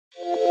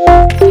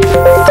In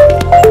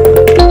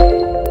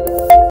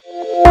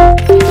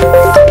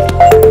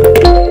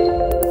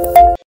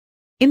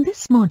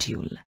this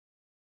module,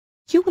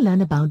 you will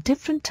learn about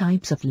different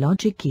types of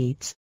logic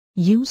gates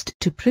used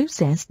to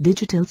process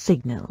digital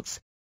signals.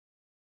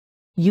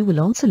 You will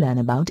also learn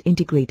about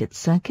integrated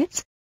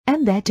circuits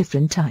and their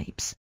different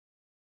types.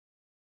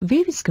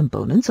 Various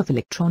components of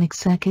electronic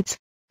circuits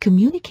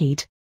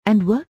communicate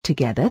and work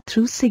together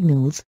through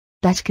signals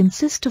that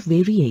consist of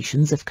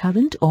variations of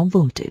current or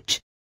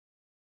voltage.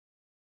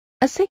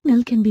 A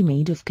signal can be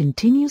made of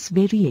continuous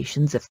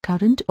variations of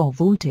current or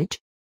voltage,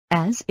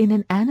 as in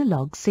an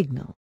analog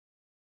signal.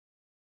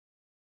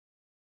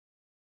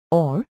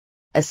 Or,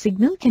 a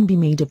signal can be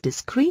made of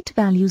discrete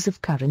values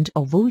of current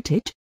or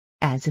voltage,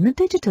 as in a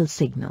digital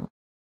signal.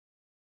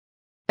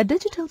 A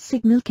digital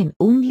signal can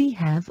only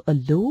have a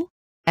low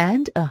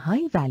and a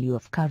high value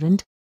of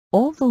current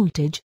or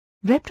voltage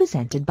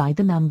represented by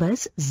the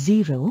numbers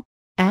 0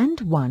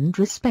 and 1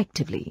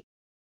 respectively.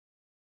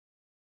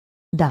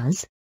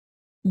 Thus,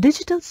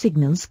 digital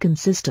signals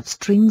consist of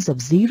strings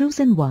of zeros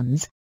and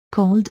ones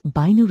called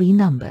binary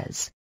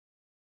numbers.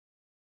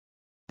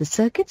 The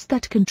circuits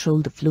that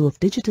control the flow of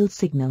digital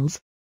signals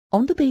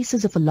on the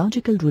basis of a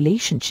logical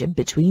relationship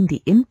between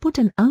the input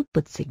and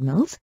output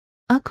signals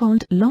are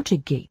called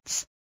logic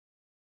gates.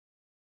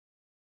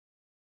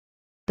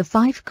 The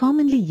 5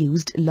 commonly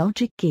used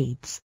logic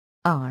gates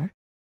are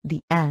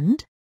the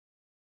AND,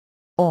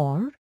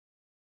 OR,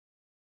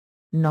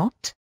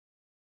 NOT,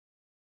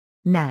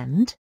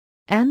 NAND,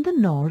 and the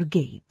NOR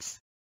gates.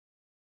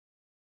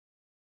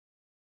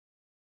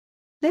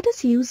 Let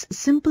us use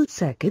simple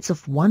circuits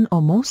of one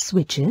or more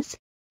switches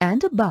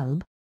and a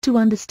bulb to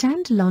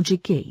understand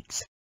logic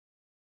gates.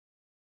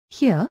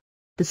 Here,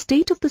 the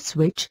state of the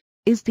switch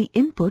is the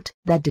input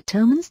that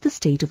determines the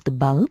state of the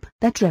bulb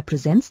that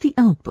represents the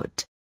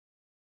output.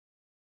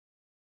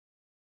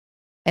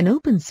 An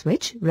open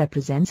switch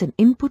represents an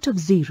input of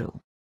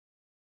 0.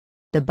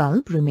 The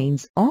bulb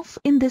remains off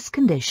in this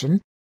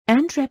condition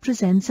and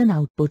represents an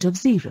output of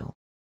 0.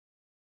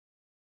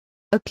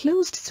 A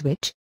closed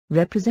switch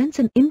represents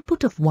an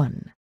input of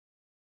 1.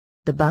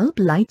 The bulb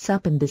lights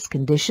up in this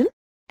condition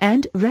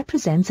and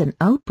represents an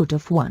output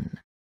of 1.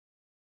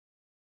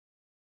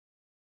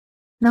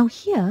 Now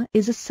here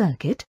is a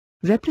circuit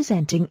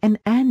representing an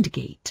AND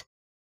gate.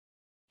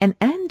 An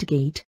AND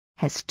gate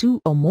has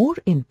 2 or more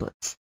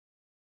inputs.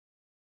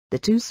 The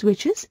 2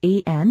 switches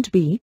A and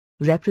B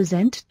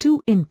represent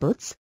 2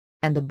 inputs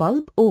and the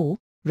bulb O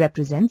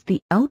represents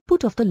the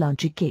output of the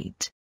logic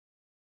gate.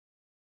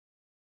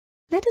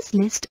 Let us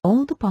list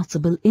all the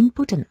possible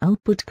input and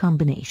output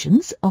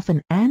combinations of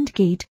an AND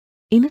gate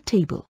in a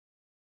table.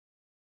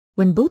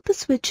 When both the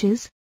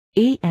switches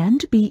A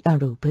and B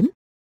are open,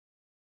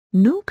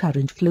 no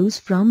current flows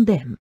from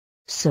them,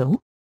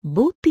 so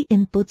both the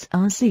inputs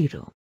are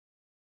 0.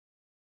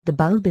 The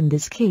bulb in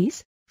this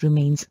case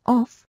remains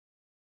off,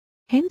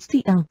 hence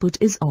the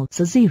output is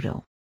also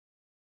 0.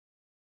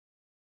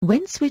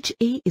 When switch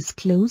A is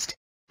closed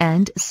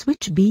and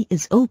switch B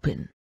is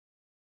open,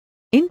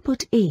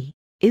 input A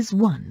is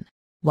 1,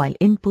 while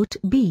input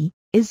B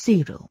is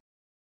 0.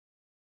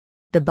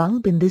 The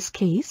bulb in this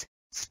case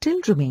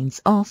still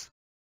remains off,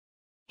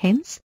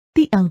 hence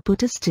the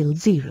output is still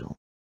 0.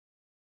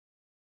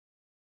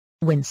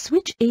 When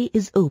switch A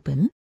is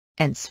open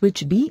and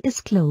switch B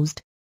is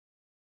closed,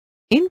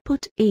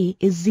 input A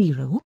is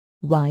 0,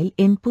 while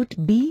input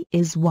B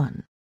is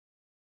 1.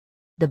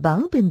 The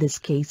bulb in this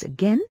case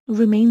again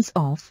remains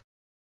off,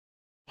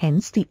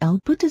 hence the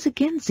output is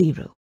again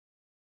 0.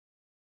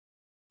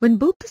 When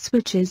both the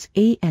switches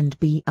A and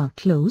B are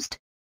closed,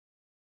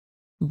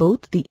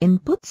 both the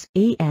inputs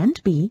A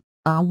and B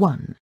are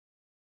 1.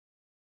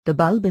 The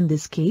bulb in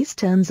this case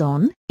turns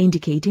on,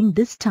 indicating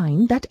this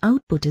time that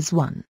output is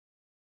 1.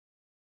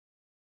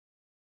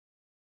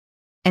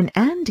 An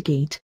AND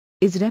gate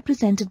is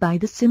represented by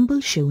the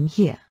symbol shown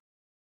here.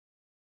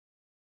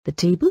 The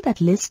table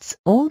that lists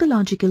all the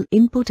logical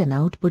input and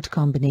output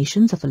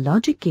combinations of a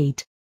logic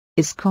gate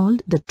is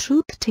called the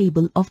truth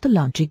table of the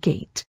logic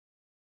gate.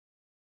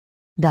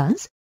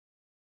 Thus,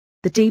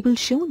 the table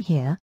shown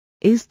here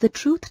is the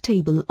truth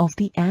table of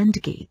the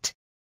AND gate.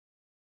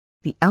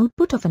 The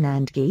output of an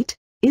AND gate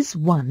is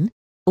 1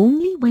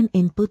 only when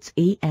inputs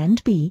A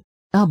and B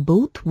are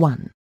both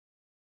 1.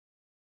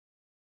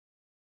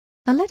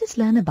 Now let us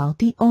learn about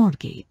the OR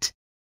gate.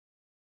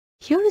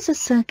 Here is a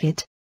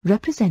circuit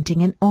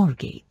representing an OR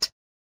gate.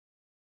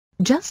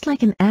 Just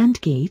like an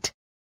AND gate,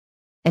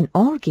 an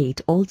OR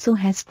gate also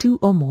has 2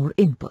 or more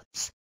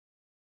inputs.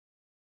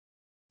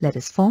 Let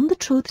us form the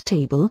truth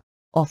table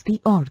of the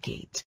OR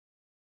gate.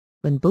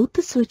 When both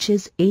the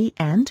switches A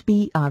and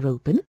B are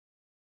open,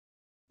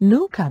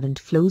 no current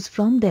flows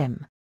from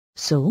them,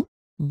 so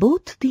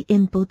both the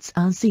inputs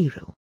are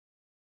 0.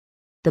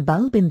 The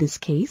bulb in this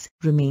case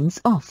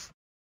remains off.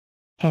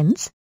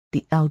 Hence,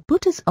 the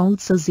output is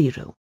also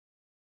 0.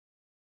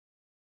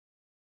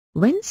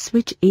 When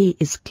switch A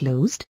is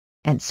closed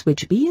and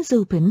switch B is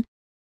open,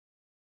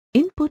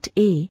 input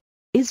A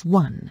is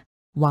 1,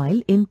 while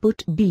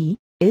input B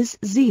is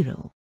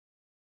 0.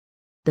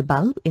 the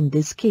bulb in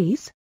this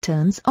case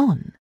turns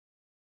on.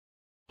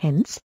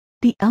 Hence,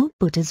 the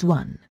output is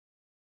 1.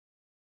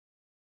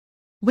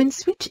 When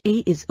switch A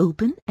is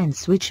open and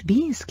switch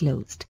B is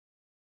closed,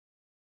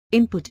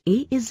 input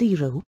A is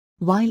 0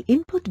 while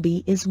input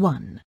B is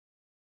 1.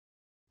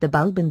 The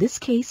bulb in this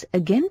case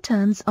again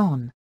turns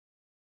on.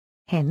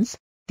 Hence,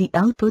 the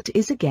output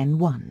is again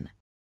 1.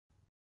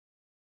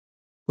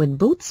 When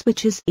both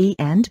switches A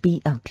and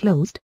B are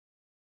closed,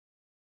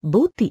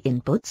 both the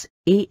inputs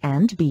A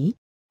and B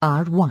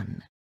are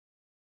 1.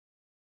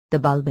 The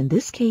bulb in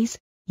this case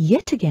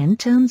yet again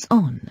turns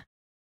on.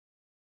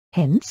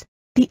 Hence,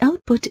 the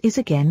output is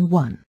again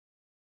 1.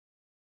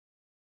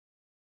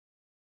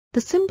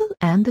 The symbol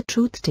and the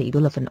truth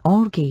table of an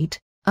OR gate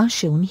are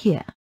shown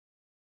here.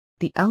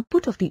 The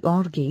output of the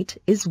OR gate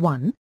is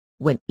 1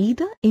 when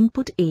either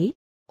input A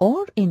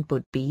or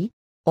input B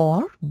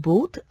or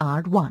both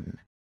are 1.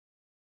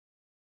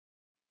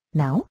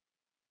 Now,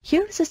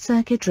 here is a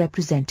circuit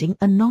representing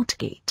a NOT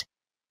gate.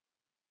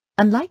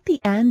 Unlike the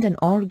AND and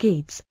OR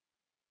gates,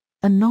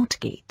 a NOT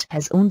gate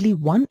has only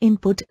one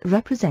input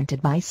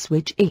represented by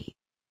switch A.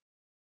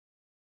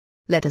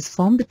 Let us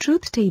form the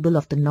truth table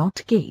of the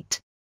NOT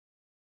gate.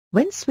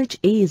 When switch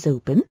A is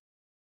open,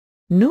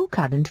 no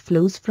current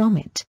flows from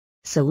it,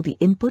 so the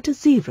input is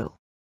 0.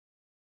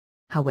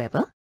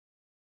 However,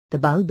 the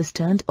bulb is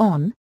turned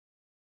on,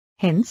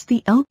 hence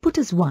the output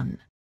is 1.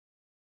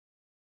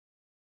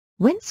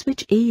 When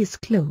switch A is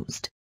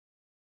closed,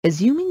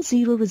 assuming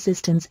 0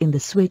 resistance in the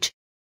switch,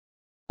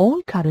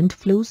 all current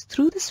flows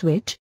through the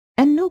switch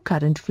and no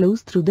current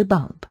flows through the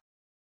bulb.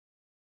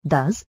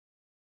 Thus,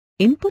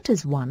 input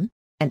is 1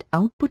 and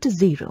output is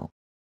 0.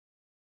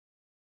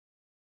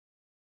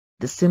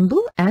 The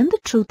symbol and the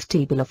truth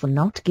table of a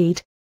NOT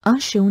gate are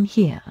shown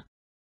here.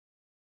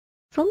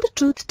 From the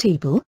truth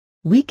table,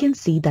 we can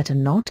see that a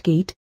NOT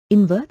gate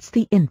inverts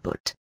the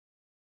input.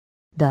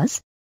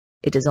 Thus,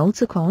 it is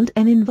also called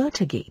an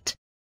inverter gate.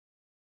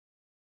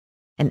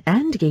 An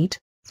AND gate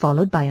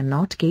followed by a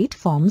NOT gate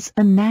forms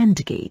a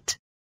NAND gate.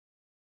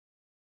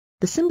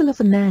 The symbol of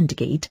a NAND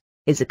gate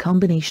is a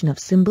combination of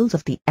symbols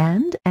of the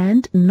AND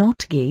and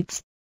NOT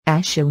gates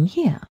as shown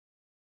here.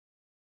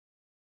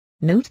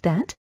 Note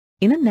that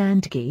in a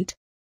NAND gate,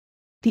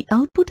 the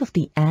output of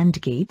the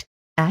AND gate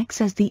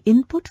acts as the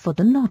input for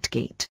the NOT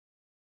gate.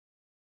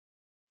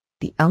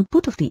 The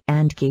output of the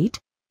AND gate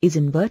is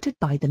inverted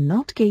by the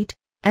NOT gate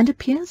and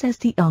appears as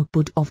the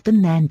output of the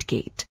NAND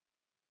gate.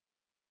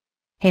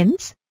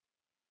 Hence,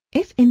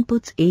 if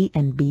inputs A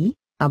and B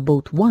are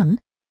both 1,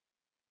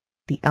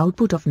 the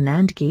output of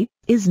NAND gate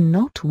is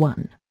not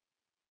 1.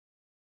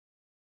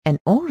 An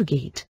OR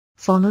gate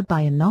followed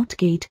by a NOT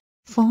gate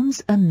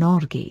forms a NOR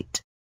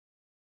gate.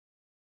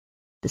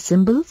 The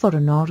symbol for a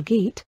NOR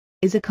gate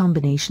is a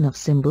combination of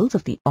symbols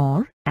of the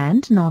OR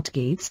and NOT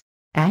gates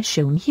as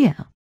shown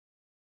here.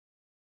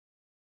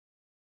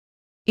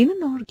 In a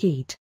NOR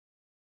gate,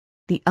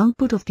 the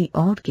output of the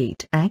OR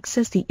gate acts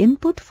as the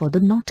input for the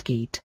NOT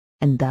gate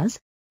and thus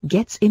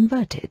gets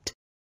inverted.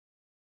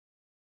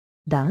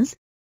 Thus,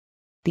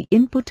 the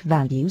input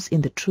values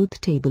in the truth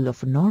table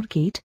of a NOR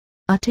gate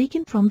are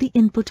taken from the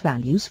input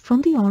values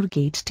from the OR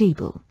gate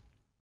table.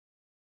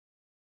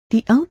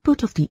 The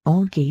output of the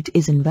OR gate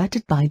is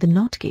inverted by the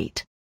NOT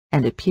gate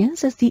and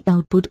appears as the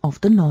output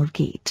of the NOR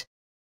gate.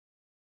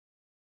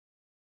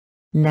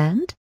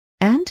 NAND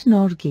and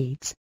NOR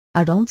gates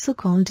are also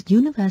called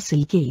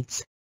universal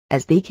gates,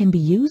 as they can be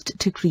used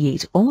to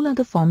create all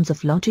other forms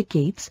of logic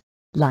gates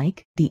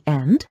like the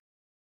AND,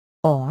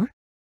 OR,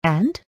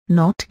 and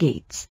NOT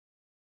gates.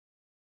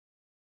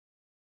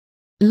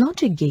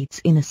 Logic gates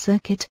in a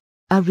circuit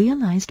are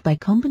realized by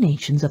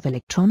combinations of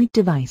electronic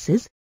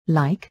devices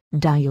like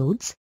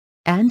diodes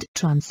and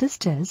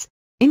transistors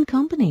in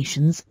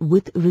combinations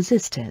with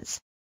resistors,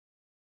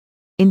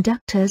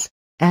 inductors,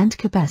 and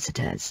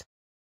capacitors.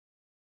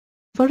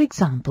 For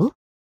example,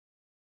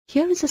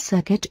 here is a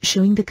circuit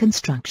showing the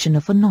construction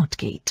of a NOT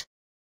gate.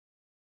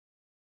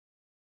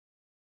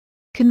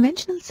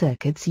 Conventional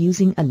circuits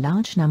using a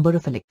large number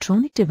of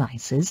electronic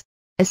devices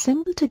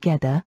assembled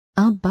together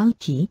are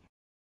bulky,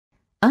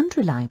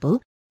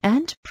 unreliable,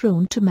 and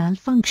prone to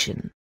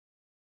malfunction.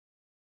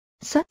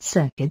 Such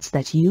circuits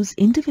that use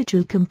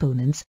individual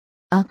components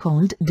are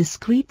called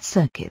discrete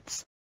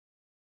circuits.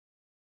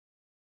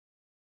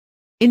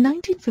 In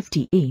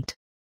 1958,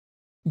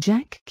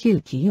 Jack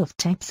Kilke of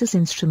Texas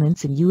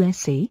Instruments in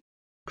USA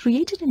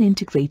created an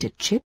integrated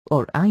chip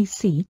or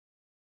IC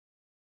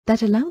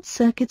that allowed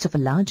circuits of a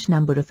large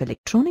number of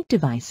electronic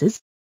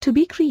devices to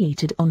be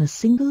created on a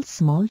single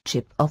small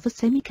chip of a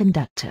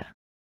semiconductor.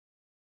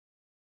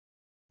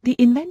 The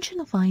invention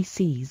of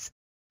ICs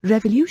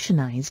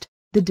revolutionized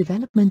the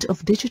development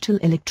of digital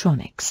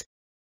electronics,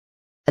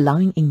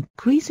 allowing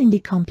increasingly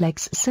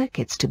complex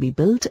circuits to be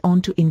built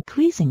onto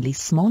increasingly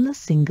smaller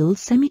single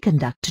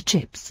semiconductor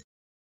chips.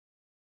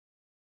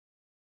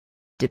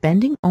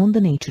 Depending on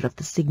the nature of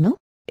the signal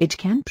it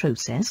can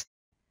process,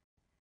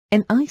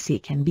 an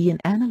IC can be an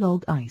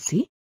analog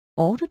IC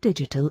or a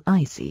digital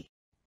IC.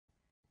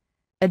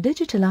 A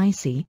digital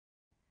IC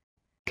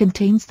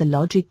contains the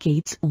logic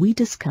gates we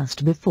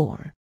discussed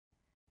before.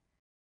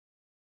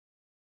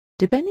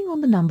 Depending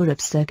on the number of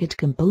circuit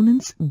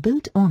components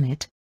built on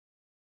it,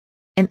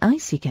 an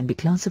IC can be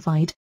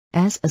classified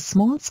as a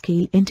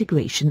small-scale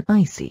integration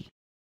IC,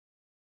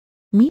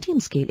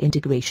 medium-scale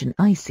integration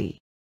IC,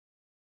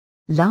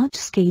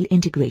 large-scale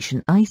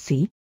integration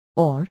IC,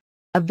 or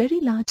a very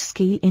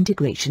large-scale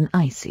integration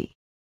IC.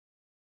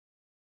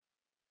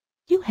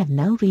 You have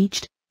now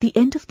reached the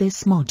end of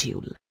this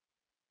module.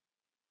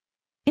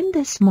 In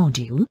this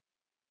module,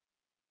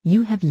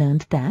 you have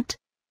learned that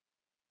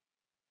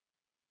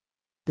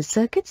the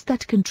circuits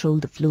that control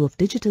the flow of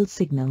digital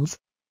signals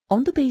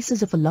on the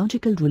basis of a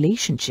logical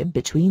relationship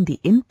between the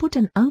input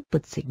and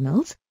output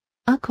signals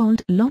are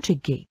called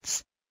logic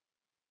gates.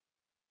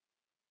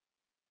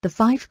 The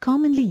 5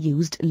 commonly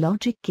used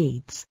logic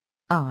gates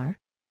are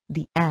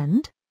the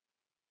AND,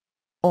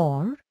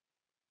 OR,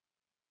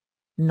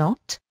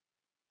 NOT,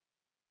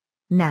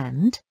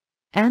 NAND,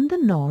 and the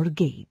NOR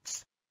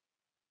gates.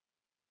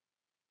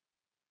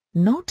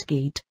 NOT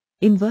gate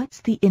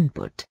inverts the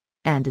input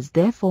and is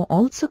therefore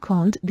also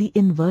called the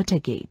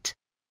inverter gate.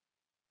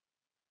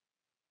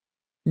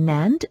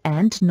 NAND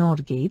and NOR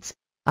gates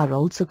are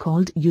also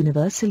called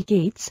universal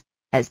gates,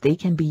 as they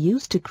can be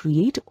used to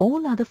create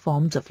all other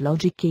forms of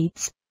logic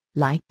gates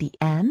like the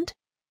AND,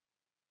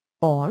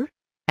 OR,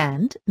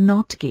 and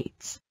NOT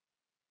gates.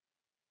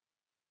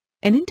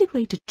 An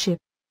integrated chip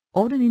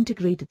or an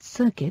integrated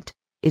circuit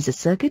is a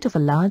circuit of a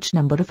large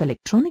number of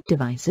electronic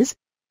devices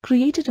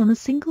created on a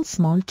single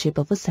small chip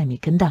of a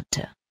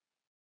semiconductor.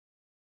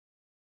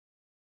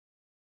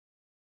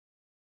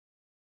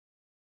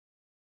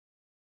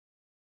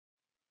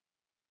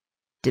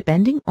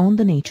 Depending on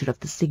the nature of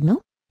the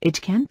signal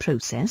it can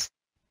process,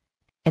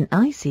 an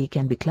IC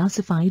can be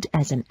classified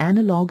as an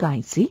analog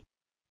IC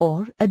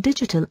or a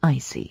digital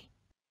IC.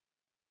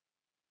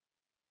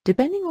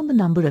 Depending on the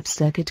number of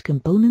circuit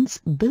components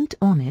built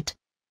on it,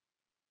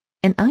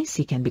 an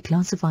IC can be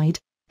classified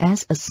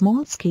as a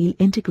small-scale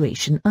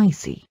integration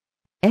IC,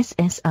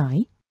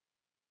 SSI,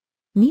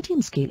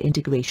 medium-scale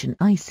integration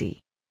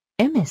IC,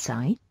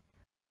 MSI,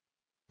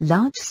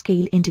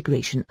 large-scale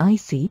integration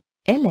IC,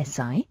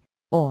 LSI,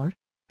 or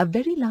a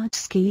very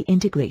large-scale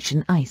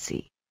integration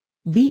IC,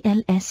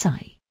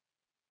 VLSI.